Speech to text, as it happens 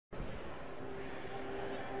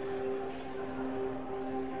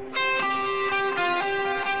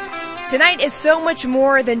Tonight is so much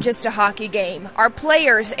more than just a hockey game. Our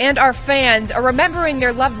players and our fans are remembering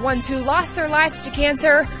their loved ones who lost their lives to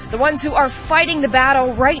cancer, the ones who are fighting the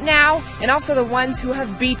battle right now, and also the ones who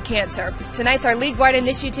have beat cancer. Tonight's our league-wide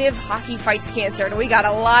initiative, Hockey Fights Cancer, and we got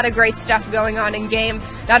a lot of great stuff going on in game.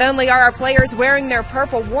 Not only are our players wearing their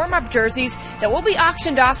purple warm-up jerseys that will be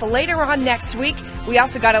auctioned off later on next week, we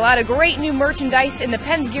also got a lot of great new merchandise in the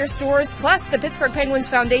Penn's Gear stores, plus the Pittsburgh Penguins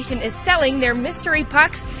Foundation is selling their mystery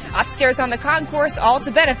pucks upstairs on the concourse, all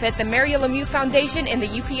to benefit the Mario Lemieux Foundation and the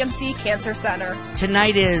UPMC Cancer Center.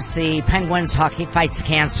 Tonight is the Penguins Hockey Fights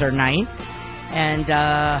Cancer night, and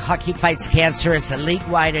Hockey Fights Cancer is a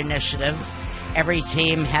league-wide initiative. Every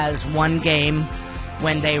team has one game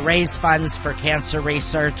when they raise funds for cancer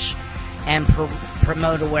research and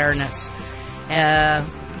promote awareness.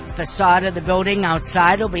 Facade of the building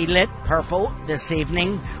outside will be lit purple this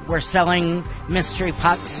evening. We're selling mystery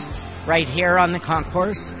pucks right here on the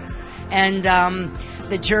concourse. And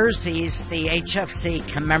the jerseys, the HFC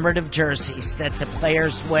commemorative jerseys that the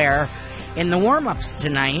players wear in the warm-ups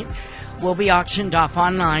tonight will be auctioned off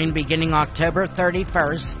online beginning October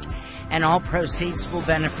 31st, and all proceeds will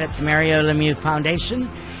benefit the Mario Lemieux Foundation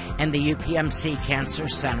and the UPMC Cancer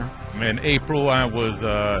Center. In April, I was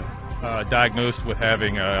diagnosed with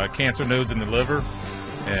having cancer nodes in the liver,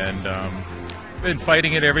 and been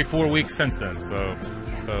fighting it every 4 weeks since then. So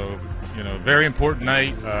you know, very important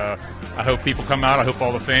night. I hope people come out. I hope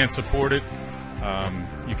all the fans support it.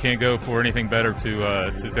 You can't go for anything better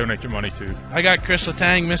to donate your money to. I got Chris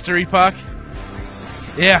Letang mystery puck.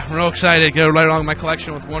 Yeah, I'm real excited to go right along my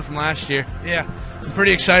collection with one from last year. Yeah, I'm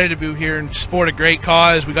pretty excited to be here and support a great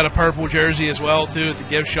cause. We got a purple jersey as well too at the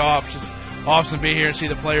gift shop. Just awesome to be here and see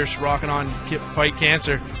the players rocking on fight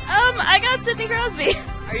cancer. I got Sidney Crosby.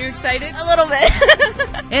 Are you excited? A little bit.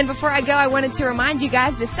 And before I go, I wanted to remind you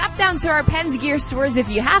guys to stop down to our Penn's Gear stores if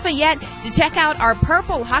you haven't yet to check out our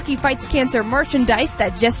purple Hockey Fights Cancer merchandise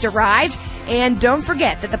that just arrived. And don't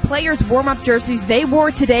forget that the players' warm-up jerseys they wore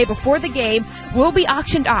today before the game will be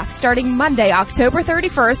auctioned off starting Monday, October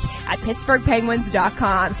 31st at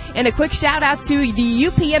PittsburghPenguins.com. And a quick shout-out to the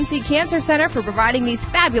UPMC Cancer Center for providing these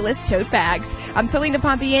fabulous tote bags. I'm Selena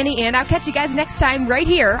Pompiani, and I'll catch you guys next time right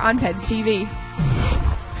here on Penn's TV.